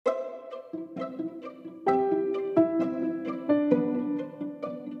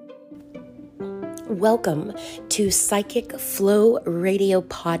Welcome to Psychic Flow Radio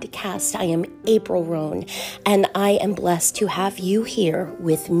Podcast. I am April Roan, and I am blessed to have you here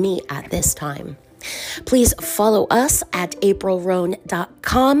with me at this time. Please follow us at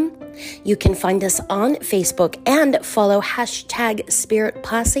aprilroan.com. You can find us on Facebook and follow hashtag Spirit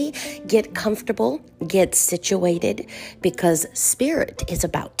Posse. Get comfortable, get situated, because Spirit is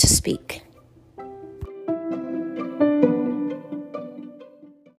about to speak.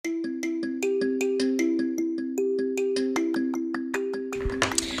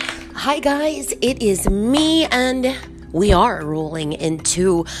 Hi guys, it is me, and we are rolling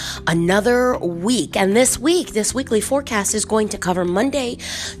into another week. And this weekly forecast is going to cover Monday,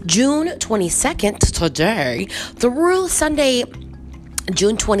 June 22nd, today, through Sunday,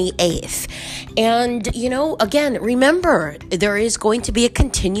 June 28th. And, again, remember, there is going to be a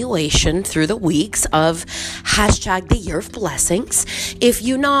continuation through the weeks of hashtag the Year of Blessings. If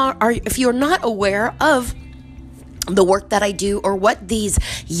you're not aware of the work that I do, or what this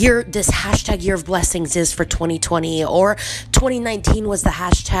hashtag Year of Blessings is for 2020, or 2019 was the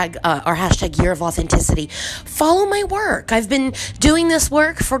hashtag Year of Authenticity, follow my work. I've been doing this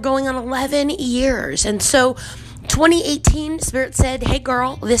work for going on 11 years. And so 2018, Spirit said, hey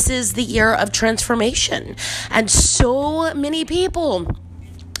girl, this is the year of transformation. And so many people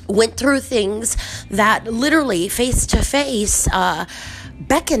went through things that literally face to face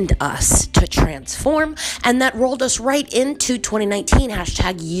beckoned us to transform, and that rolled us right into 2019,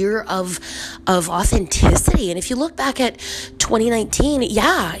 hashtag Year of Authenticity. And if you look back at 2019,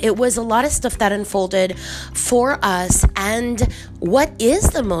 it was a lot of stuff that unfolded for us. And what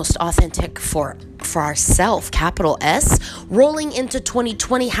is the most authentic for ourselves, capital S, rolling into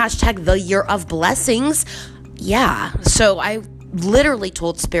 2020, hashtag the Year of Blessings. So I literally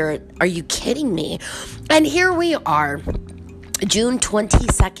told Spirit, are you kidding me? And here we are, June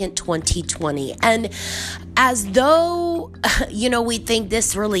 22nd, 2020. And as though, we think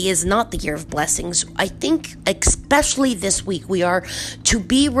this really is not the Year of Blessings, I think especially this week we are to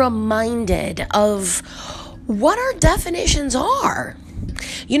be reminded of what our definitions are.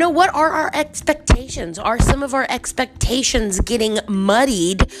 What are our expectations? Are some of our expectations getting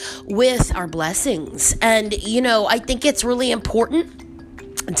muddied with our blessings? And, I think it's really important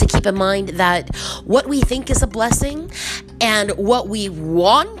to keep in mind that what we think is a blessing and what we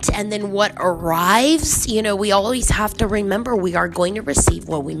want and then what arrives, we always have to remember we are going to receive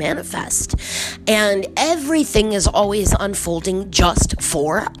what we manifest. And everything is always unfolding just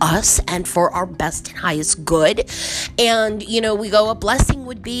for us and for our best and highest good. And, we go, a blessing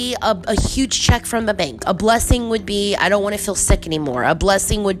would be a huge check from the bank. A blessing would be, I don't want to feel sick anymore. A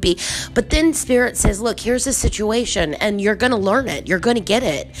blessing would be, but then Spirit says, look, here's the situation, and you're going to learn it. You're going to get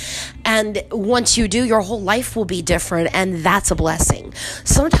it. And once you do, your whole life will be different, and that's a blessing.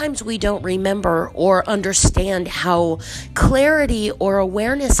 Sometimes we don't remember or understand how clarity or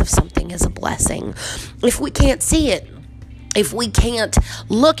awareness of something is a blessing. If we can't see it, if we can't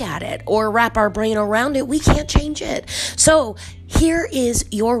look at it or wrap our brain around it, we can't change it. So here is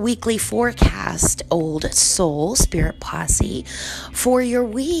your weekly forecast, Old Soul Spirit Posse, for your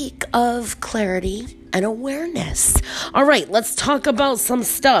week of clarity and awareness. All right, let's talk about some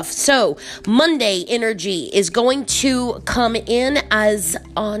stuff. So Monday energy is going to come in as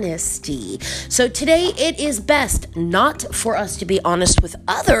honesty. So today it is best not for us to be honest with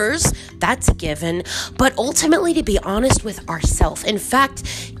others, that's a given, but ultimately to be honest with ourselves. In fact,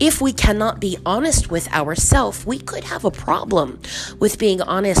 if we cannot be honest with ourselves, we could have a problem with being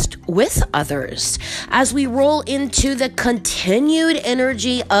honest with others. As we roll into the continued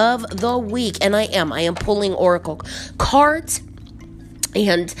energy of the week, and I am pulling oracle cards,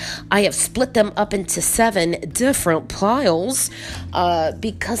 and I have split them up into 7 different piles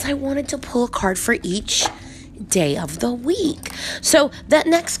because I wanted to pull a card for each day of the week. So that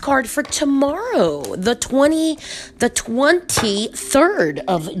next card for tomorrow, the 23rd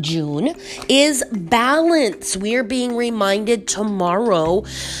of June, is balance. We are being reminded tomorrow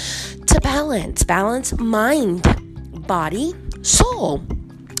to balance mind, body, soul.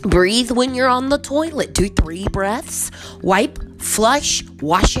 Breathe when you're on the toilet. Do 3 breaths. Wipe, flush,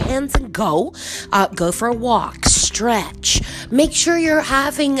 wash your hands, and go. Go for a walk. Stretch. Make sure you're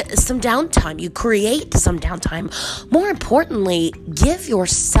having some downtime. You create some downtime. More importantly, give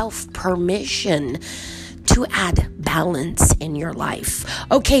yourself permission to add balance in your life.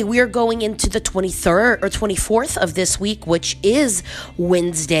 Okay, we are going into the 23rd or 24th of this week, which is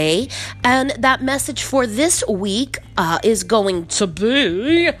Wednesday. And that message for this week is going to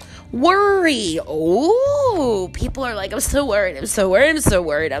be Worry. Oh, people are like, I'm so worried. I'm so worried. I'm so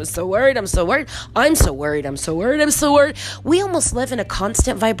worried. I'm so worried. I'm so worried. I'm so worried. I'm so worried. I'm so worried. We almost live in a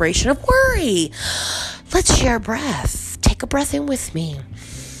constant vibration of worry. Let's share breath. Take a breath in with me.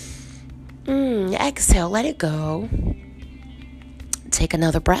 Exhale. Let it go. Take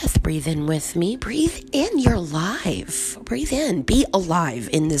another breath. Breathe in with me. Breathe in. You're alive. Breathe in. Be alive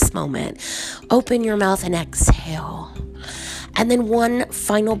in this moment. Open your mouth and exhale. And then one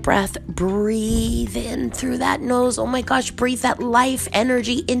final breath. Breathe in through that nose. Oh my gosh. Breathe that life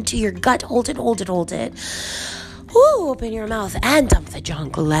energy into your gut. Hold it, hold it, hold it. Woo, open your mouth and dump the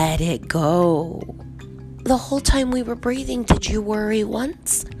junk. Let it go. The whole time we were breathing, did you worry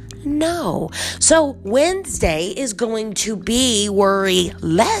once? No. So Wednesday is going to be worry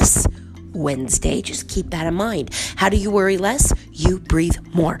less Wednesday. Just keep that in mind. How do you worry less? You breathe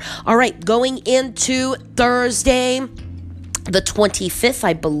more. All right, going into Thursday, the 25th,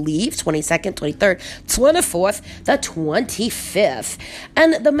 I believe, 22nd, 23rd, 24th, the 25th.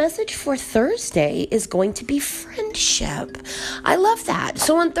 And the message for Thursday is going to be friendship. I love that.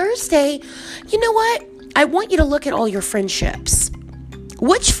 So on Thursday, you know what? I want you to look at all your friendships.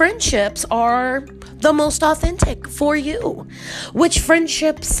 Which friendships are the most authentic for you? Which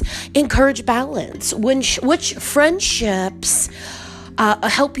friendships encourage balance? Which friendships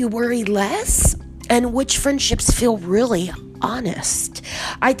help you worry less? And which friendships feel really honest?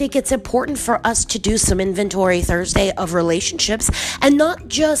 I think it's important for us to do some inventory Thursday of relationships, and not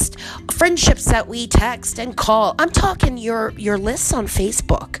just friendships that we text and call. I'm talking your lists on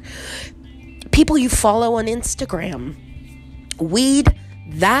Facebook, people you follow on Instagram. Weed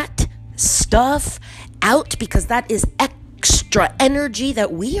that stuff out, because that is extra energy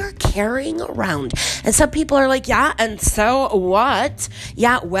that we are carrying around. And some people are like, yeah, and so what?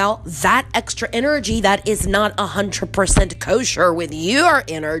 Yeah, well, that extra energy that is not 100% kosher with your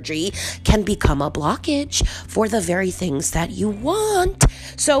energy can become a blockage for the very things that you want.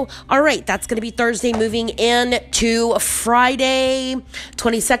 So, all right, that's going to be Thursday, moving into Friday,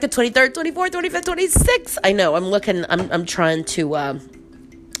 22nd, 23rd, 24th, 25th, 26th. I know, I'm trying to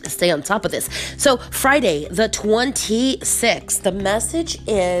stay on top of this. So Friday, the 26th, the message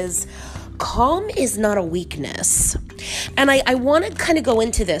is calm is not a weakness. And I want to kind of go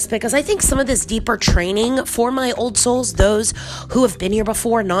into this because I think some of this deeper training for my old souls, those who have been here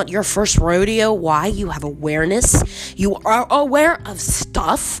before, not your first rodeo, why you have awareness, you are aware of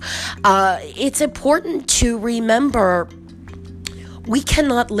stuff. It's important to remember we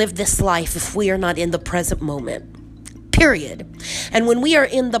cannot live this life if we are not in the present moment. Period. And when we are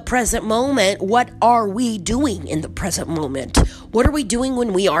in the present moment, what are we doing in the present moment? What are we doing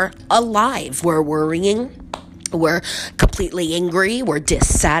when we are alive? We're worrying. We're completely angry. We're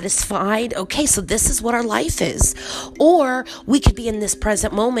dissatisfied. Okay, so this is what our life is. Or we could be in this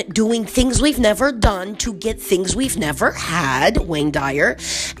present moment doing things we've never done to get things we've never had, Wayne Dyer.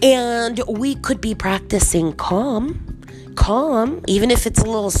 And we could be practicing calm, even if it's a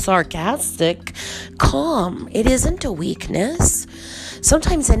little sarcastic, calm. It isn't a weakness.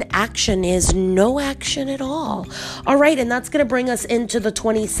 Sometimes an action is no action at all. All right, and that's going to bring us into the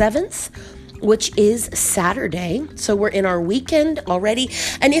 27th, which is Saturday. So we're in our weekend already.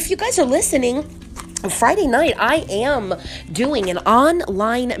 And if you guys are listening, Friday night, I am doing an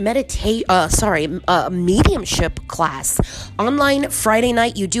online mediumship class. Online Friday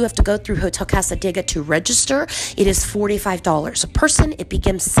night, you do have to go through Hotel Casadega to register. It is $45 a person. It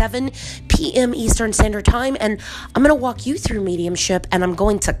begins 7 p.m. Eastern Standard Time, and I'm going to walk you through mediumship, and I'm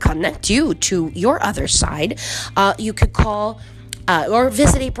going to connect you to your other side. You could call or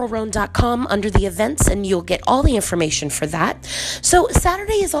visit aprilroan.com under the events, and you'll get all the information for that. So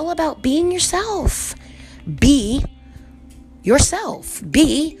Saturday is all about being yourself. Be yourself.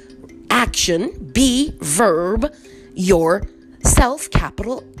 Be action. Be verb. Yourself,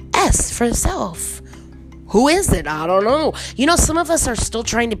 capital S for self. Who is it? I don't know. You know, some of us are still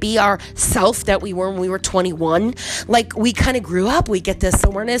trying to be our self that we were when we were 21. Like, we kind of grew up. We get this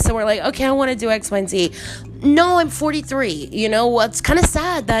awareness and we're like, okay, I want to do X, Y, and Z. No, I'm 43. You know, it's kind of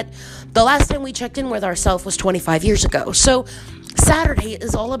sad that the last time we checked in with ourselves was 25 years ago. So Saturday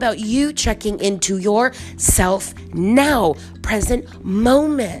is all about you checking into yourself now, present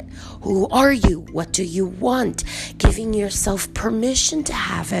moment. Who are you? What do you want? Giving yourself permission to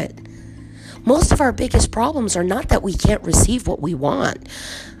have it. Most of our biggest problems are not that we can't receive what we want,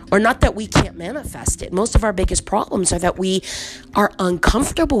 or not that we can't manifest it. Most of our biggest problems are that we are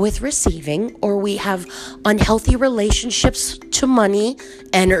uncomfortable with receiving, or we have unhealthy relationships to money,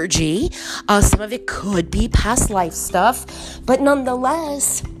 energy. Some of it could be past life stuff, but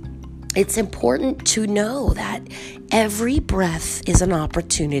nonetheless, it's important to know that every breath is an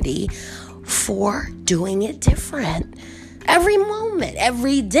opportunity for doing it different. Every moment,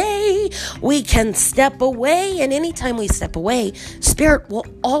 every day, we can step away. And anytime we step away, Spirit will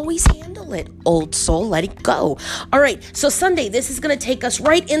always handle it. Old soul, let it go. All right, so Sunday, this is going to take us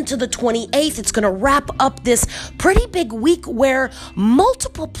right into the 28th. It's going to wrap up this pretty big week where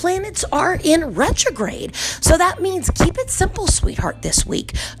multiple planets are in retrograde. So that means keep it simple, sweetheart, this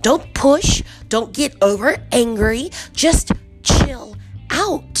week. Don't push. Don't get over angry. Just chill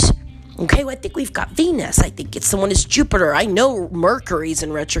out. Okay, well, I think we've got Venus. I think someone is Jupiter. I know Mercury's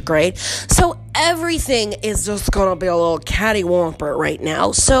in retrograde. So everything is just going to be a little cattywampus right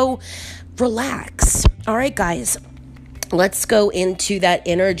now. So relax. All right, guys. Let's go into that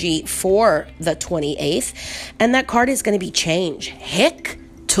energy for the 28th. And that card is going to be change. Heck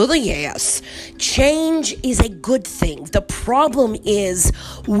to the yes. Change is a good thing. The problem is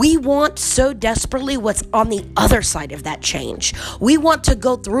we want so desperately what's on the other side of that change. We want to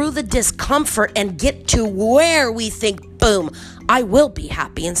go through the discomfort and get to where we think, boom, I will be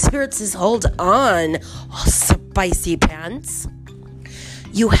happy. And Spirit says, hold on, spicy pants.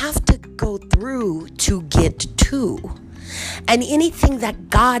 You have to go through to get to. And anything that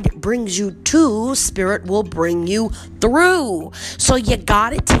God brings you to, Spirit will bring you through. So you got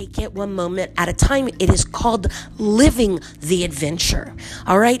to take it one moment at a time. It is called living the adventure.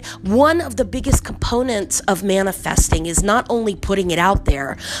 All right. One of the biggest components of manifesting is not only putting it out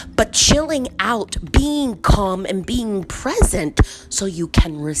there, but chilling out, being calm and being present so you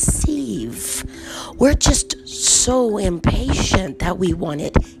can receive. We're just so impatient that we want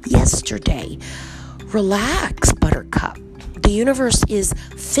it yesterday. Relax, Buttercup. The universe is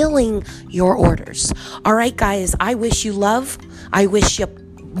filling your orders. All right, guys, I wish you love. I wish you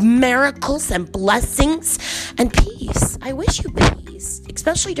miracles and blessings and peace. I wish you peace,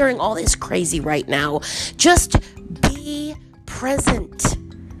 especially during all this crazy right now. Just be present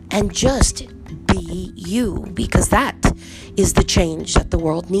and just be you, because that is the change that the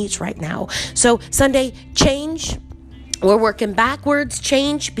world needs right now. So Sunday, change. We're working backwards.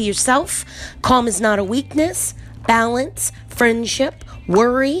 Change. Be yourself. Calm is not a weakness. Balance, friendship,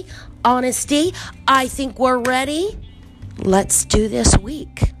 worry, honesty. I think we're ready. Let's do this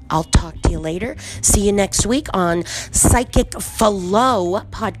week. I'll talk to you later. See you next week on Psychic Flow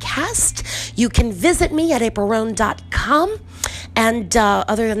podcast. You can visit me at aprilroan.com. And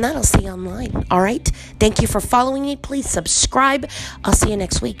other than that, I'll see you online. All right. Thank you for following me. Please subscribe. I'll see you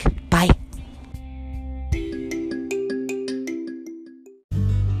next week. Bye.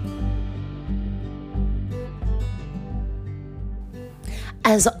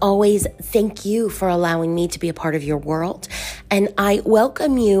 As always, thank you for allowing me to be a part of your world. And I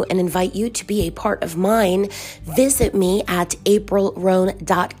welcome you and invite you to be a part of mine. Visit me at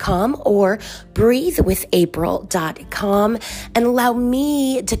aprilroan.com or breathewithapril.com and allow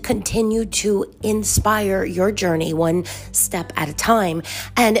me to continue to inspire your journey one step at a time.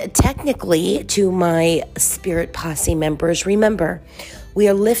 And technically, to my Spirit Posse members, remember, we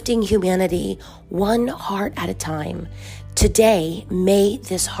are lifting humanity one heart at a time. Today, may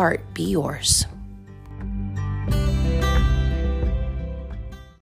this heart be yours.